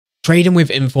Trading with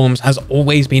informs has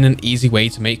always been an easy way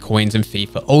to make coins in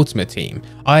FIFA Ultimate Team.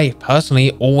 I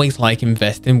personally always like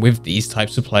investing with these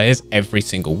types of players every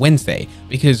single Wednesday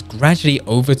because gradually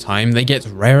over time they get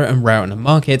rarer and rarer in the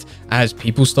market as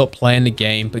people stop playing the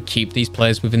game but keep these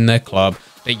players within their club.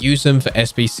 They use them for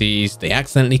SBCs, they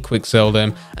accidentally quick sell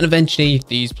them, and eventually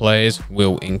these players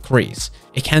will increase.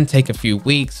 It can take a few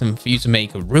weeks, and for you to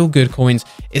make real good coins,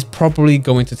 it's probably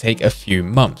going to take a few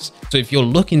months. So if you're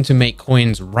looking to make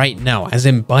coins right now, as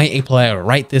in buy a player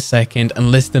right this second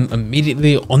and list them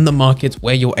immediately on the market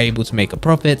where you're able to make a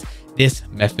profit, this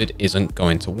method isn't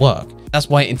going to work. That's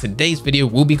why in today's video,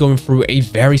 we'll be going through a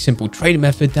very simple trading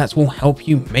method that will help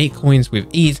you make coins with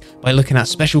ease by looking at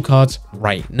special cards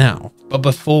right now. But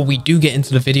before we do get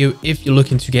into the video, if you're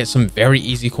looking to get some very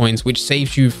easy coins which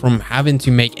saves you from having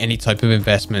to make any type of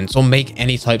investments or make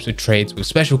any types of trades with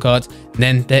special cards,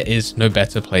 then there is no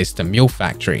better place than Mule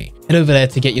Factory. Head over there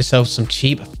to get yourself some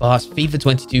cheap, fast FIFA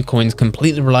 22 coins,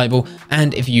 completely reliable,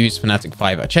 and if you use Fnatic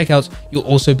 5 at checkout, you'll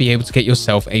also be able to get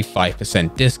yourself a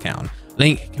 5% discount.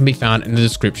 Link can be found in the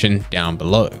description down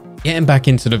below. Getting back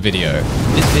into the video,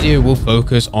 this video will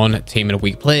focus on Team of the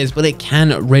Week players, but it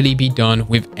can really be done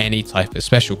with any type of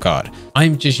special card.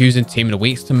 I'm just using Team of the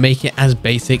Weeks to make it as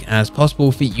basic as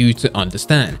possible for you to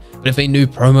understand. But if a new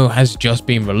promo has just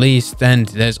been released and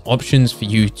there's options for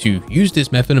you to use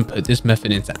this method and put this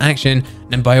method into action,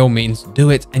 then by all means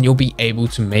do it and you'll be able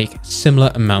to make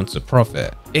similar amounts of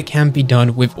profit. It can be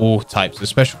done with all types of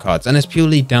special cards, and it's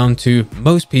purely down to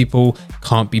most people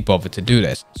can't be bothered to do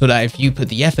this, so that if you put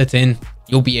the effort in,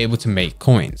 you'll be able to make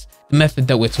coins. The method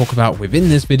that we're talking about within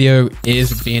this video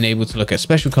is being able to look at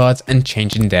special cards and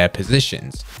changing their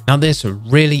positions. Now this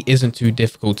really isn't too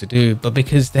difficult to do, but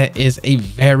because there is a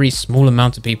very small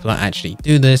amount of people that actually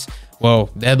do this, well,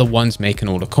 they're the ones making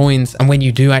all the coins, and when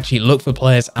you do actually look for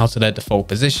players out of their default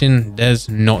position, there's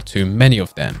not too many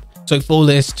of them. So for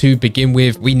this, to begin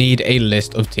with, we need a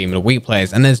list of Team of the Week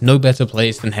players, and there's no better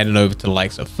place than heading over to the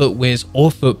likes of FUTWIZ or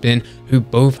FUTBIN, who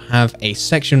both have a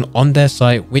section on their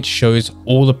site which shows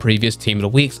all the previous Team of the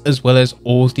Weeks as well as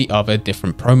all the other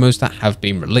different promos that have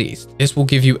been released. This will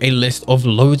give you a list of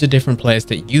loads of different players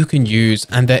that you can use,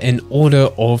 and they're in order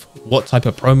of what type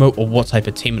of promo or what type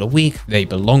of Team of the Week they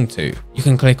belong to. You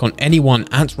can click on any one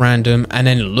at random and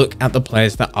then look at the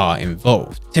players that are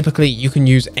involved. Typically, you can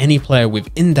use any player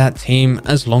within that team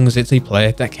as long as it's a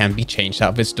player that can be changed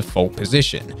out of its default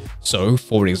position. So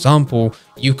for example,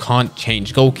 you can't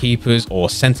change goalkeepers or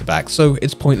centre backs, so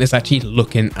it's pointless actually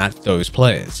looking at those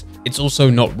players. It's also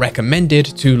not recommended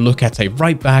to look at a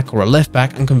right back or a left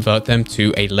back and convert them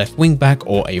to a left wing back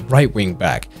or a right wing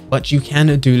back, but you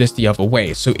can do this the other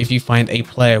way. So if you find a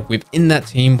player within that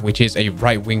team which is a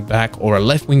right wing back or a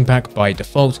left wing back by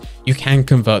default, you can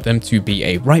convert them to be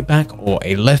a right back or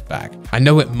a left back. I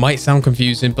know it might sound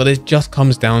confusing, but it just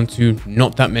comes down to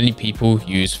not that many people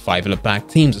use 5 at the back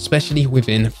teams, especially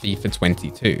within FIFA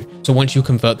 22. So once you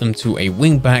convert them to a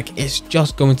wing back, it's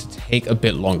just going to take a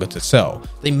bit longer to sell.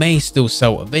 They may still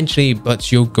sell eventually,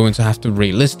 but you're going to have to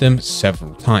relist them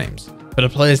several times. For the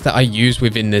players that I use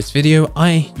within this video,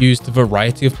 I used a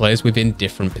variety of players within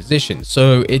different positions,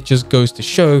 so it just goes to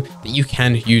show that you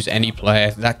can use any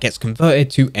player that gets converted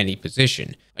to any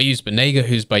position. I used Benega,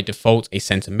 who's by default a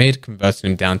centre mid,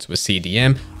 converting him down to a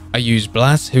CDM. I used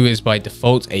Blas, who is by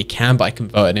default a cam, but I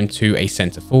converted him to a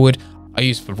centre forward. I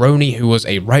used Veroni, who was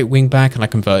a right wing back, and I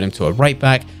converted him to a right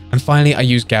back. And finally, I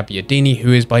used Gabbiadini,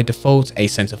 who is by default a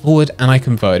centre forward, and I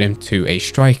converted him to a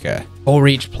striker. For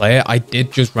each player, I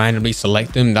did just randomly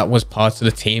select them that was part of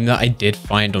the team that I did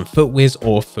find on FUTWIZ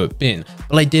or FUTBIN,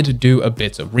 but I did do a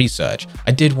bit of research.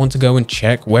 I did want to go and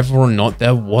check whether or not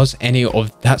there was any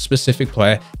of that specific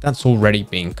player that's already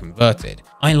been converted.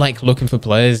 I like looking for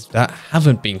players that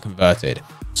haven't been converted.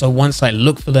 So once I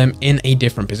look for them in a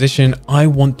different position, I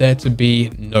want there to be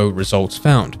no results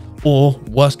found. Or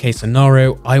worst case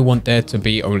scenario, I want there to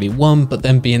be only one, but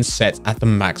then being set at the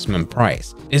maximum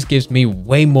price. This gives me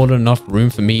way more than enough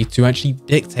room for me to actually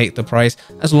dictate the price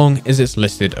as long as it's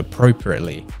listed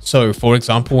appropriately. So for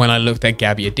example, when I looked at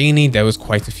Gabbiadini, there was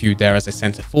quite a few there as a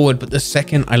centre forward, but the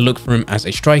second I looked for him as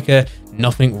a striker,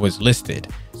 nothing was listed.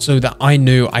 So that I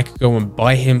knew I could go and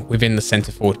buy him within the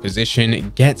centre forward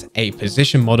position, get a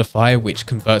position modifier which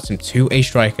converts him to a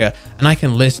striker, and I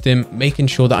can list him, making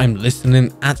sure that I'm listing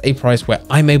him at a price where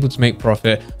I'm able to make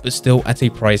profit, but still at a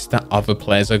price that other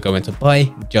players are going to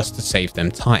buy just to save them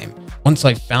time. Once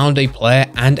I've found a player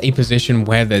and a position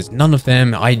where there's none of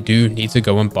them, I do need to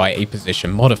go and buy a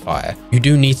position modifier. You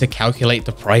do need to calculate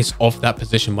the price of that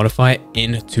position modifier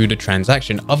into the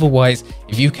transaction. Otherwise,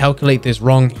 if you calculate this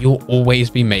wrong, you'll always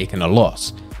be making a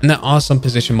loss. And there are some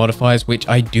position modifiers which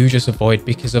I do just avoid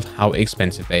because of how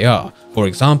expensive they are. For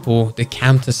example, the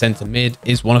cam to center mid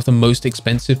is one of the most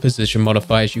expensive position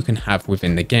modifiers you can have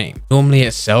within the game. Normally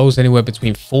it sells anywhere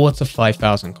between 4 to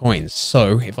 5,000 coins.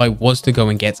 So if I was to go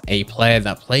and get a player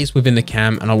that plays within the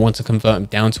cam and I want to convert him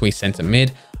down to a center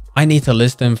mid, I need to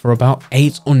list them for about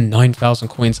 8 or 9,000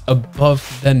 coins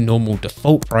above their normal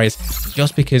default price,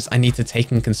 just because I need to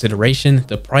take in consideration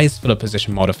the price for the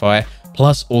position modifier,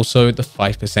 plus also the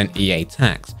 5% EA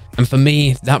tax. And for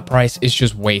me, that price is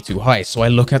just way too high, so I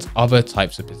look at other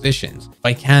types of positions. If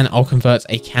I can, I'll convert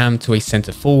a cam to a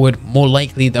center forward more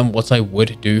likely than what I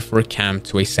would do for a cam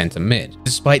to a center mid,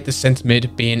 despite the center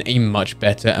mid being a much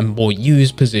better and more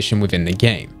used position within the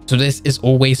game. So this is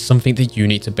always something that you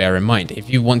need to bear in mind. If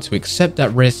you want to accept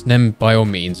that risk, then by all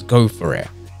means go for it.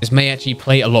 This may actually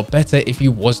play a lot better if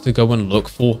you was to go and look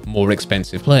for more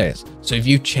expensive players. So if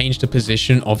you change the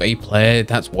position of a player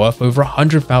that's worth over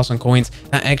 100,000 coins,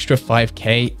 that extra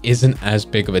 5k isn't as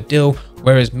big of a deal.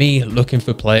 Whereas me looking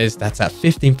for players that's at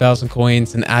 15,000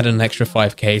 coins and add an extra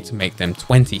 5k to make them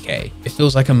 20k, it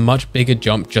feels like a much bigger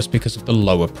jump just because of the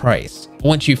lower price.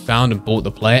 Once you've found and bought the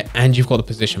player and you've got the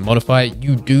position modifier,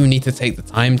 you do need to take the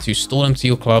time to store them to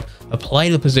your club, apply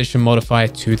the position modifier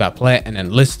to that player, and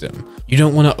then list them. You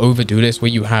don't want to overdo this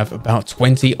where you have about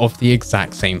 20 of the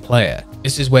exact same player.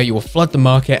 This is where you will flood the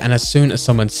market, and as soon as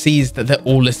someone sees that they're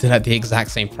all listed at the exact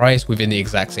same price within the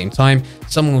exact same time,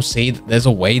 someone will see that there's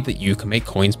a way that you can make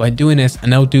coins by doing this,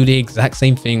 and they'll do the exact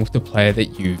same thing with the player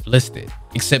that you've listed.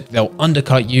 Except they'll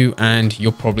undercut you and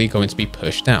you're probably going to be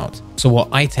pushed out. So what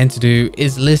I tend to do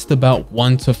is list about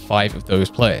 1 to 5 of those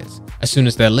players. As soon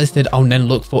as they're listed, I'll then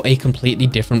look for a completely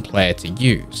different player to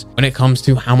use. When it comes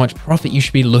to how much profit you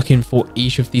should be looking for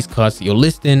each of these cards that you're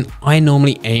listing, I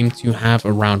normally aim to have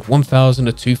around 1,000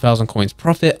 to 2,000 coins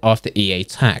profit after EA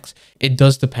tax. It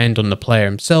does depend on the player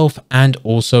himself and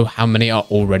also how many are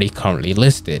already currently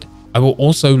listed. I will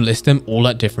also list them all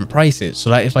at different prices, so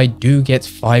that if I do get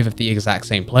 5 of the exact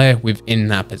same player within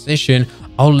that position,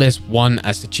 I'll list one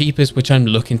as the cheapest, which I'm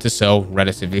looking to sell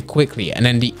relatively quickly, and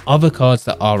then the other cards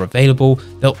that are available,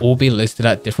 they'll all be listed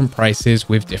at different prices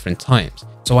with different times.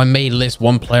 So I may list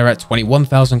one player at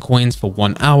 21,000 coins for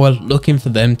 1 hour, looking for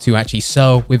them to actually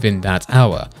sell within that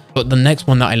hour. But the next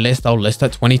one that I list, I'll list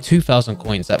at 22,000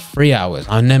 coins at 3 hours.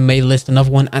 I then may list another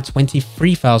one at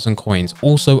 23,000 coins,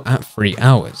 also at 3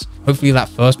 hours. Hopefully that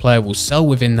first player will sell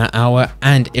within that hour,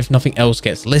 and if nothing else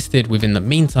gets listed within the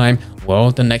meantime,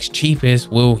 well, the next cheapest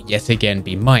will yet again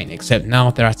be mine, except now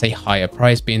they're at a higher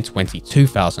price, being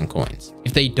 22,000 coins.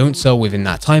 If they don't sell within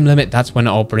that time limit, that's when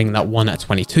I'll bring that one at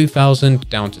 22,000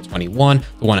 down to 21,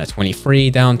 the one at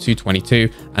 23 down to 22,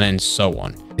 and then so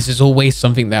on. This is always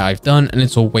something that I've done, and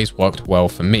it's always worked well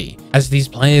for me. As these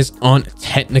players aren't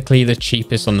technically the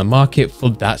cheapest on the market for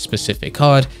that specific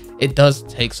card, it does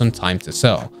take some time to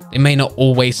sell. They may not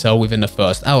always sell within the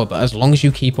first hour, but as long as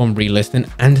you keep on relisting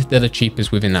and they're the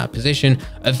cheapest within that position,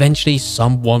 eventually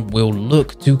someone will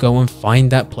look to go and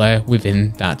find that player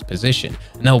within that position,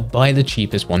 and they'll buy the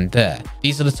cheapest one there.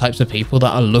 These are the types of people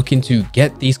that are looking to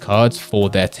get these cards for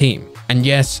their team. And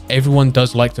yes, everyone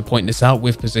does like to point this out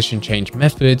with position change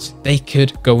methods. They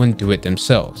could go and do it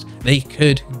themselves. They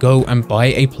could go and buy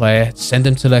a player, send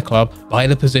them to their club, buy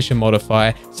the position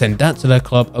modifier, send that to their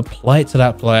club, apply it to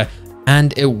that player,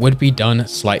 and it would be done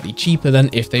slightly cheaper than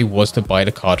if they was to buy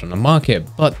the card on the market.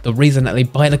 But the reason that they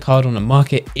buy the card on the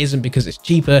market isn't because it's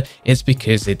cheaper, it's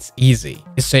because it's easy.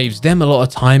 It saves them a lot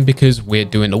of time because we're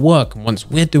doing the work, and once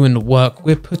we're doing the work,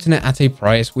 we're putting it at a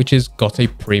price which has got a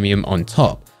premium on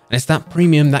top. And it's that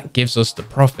premium that gives us the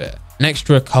profit. An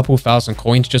extra couple thousand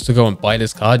coins just to go and buy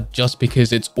this card just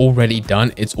because it's already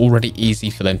done, it's already easy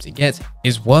for them to get,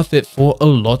 is worth it for a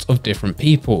lot of different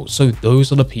people. So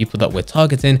those are the people that we're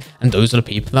targeting, and those are the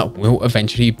people that will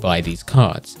eventually buy these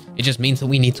cards. It just means that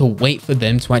we need to wait for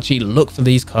them to actually look for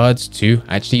these cards to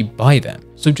actually buy them.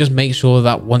 So just make sure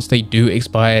that once they do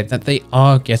expire, that they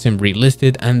are getting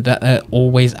relisted and that they're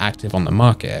always active on the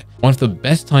market. One of the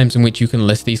best times in which you can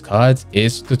list these cards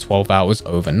is the 12 hours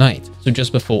overnight. So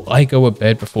just before I go to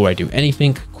bed, before I do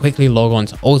anything, quickly log on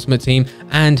to Ultimate Team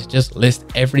and just list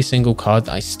every single card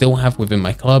that I still have within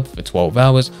my club for 12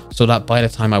 hours, so that by the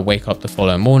time I wake up the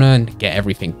following morning and get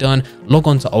everything done, log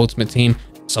on to Ultimate Team,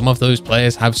 Some of those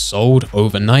players have sold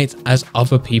overnight as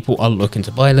other people are looking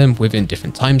to buy them within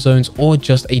different time zones or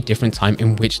just a different time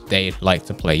in which they like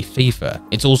to play FIFA.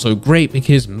 It's also great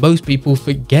because most people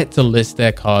forget to list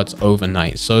their cards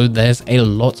overnight, so there's a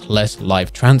lot less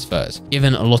live transfers,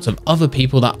 giving a lot of other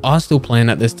people that are still playing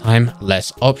at this time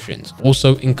less options,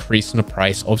 also increasing the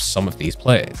price of some of these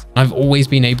players. I've always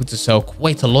been able to sell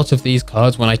quite a lot of these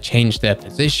cards when I change their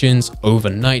positions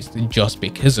overnight just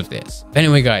because of this. But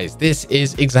anyway guys, this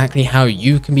is exactly how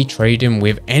you can be trading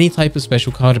with any type of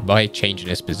special card by changing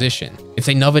its position. It's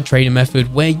another trading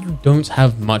method where you don't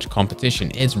have much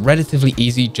competition. It's relatively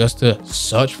easy just to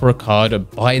search for a card,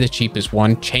 buy the cheapest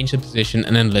one, change the position,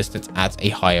 and then list it at a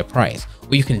higher price.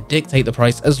 Or you can dictate the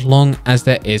price as long as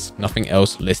there is nothing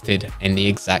else listed in the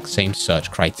exact same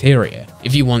search criteria.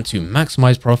 If you want to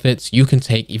maximize profits, you can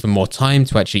take even more time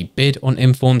to actually bid on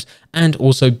informs and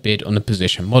also bid on the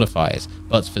position modifiers.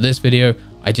 But for this video,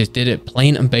 I just did it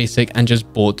plain and basic and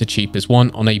just bought the cheapest one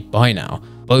on a buy now,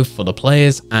 both for the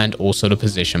players and also the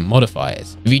position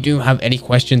modifiers. If you do have any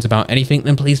questions about anything,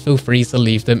 then please feel free to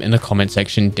leave them in the comment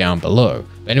section down below.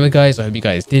 But anyway guys, I hope you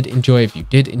guys did enjoy. If you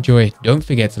did enjoy, don't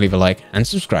forget to leave a like and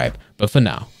subscribe. But for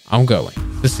now, I'm going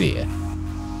to see ya.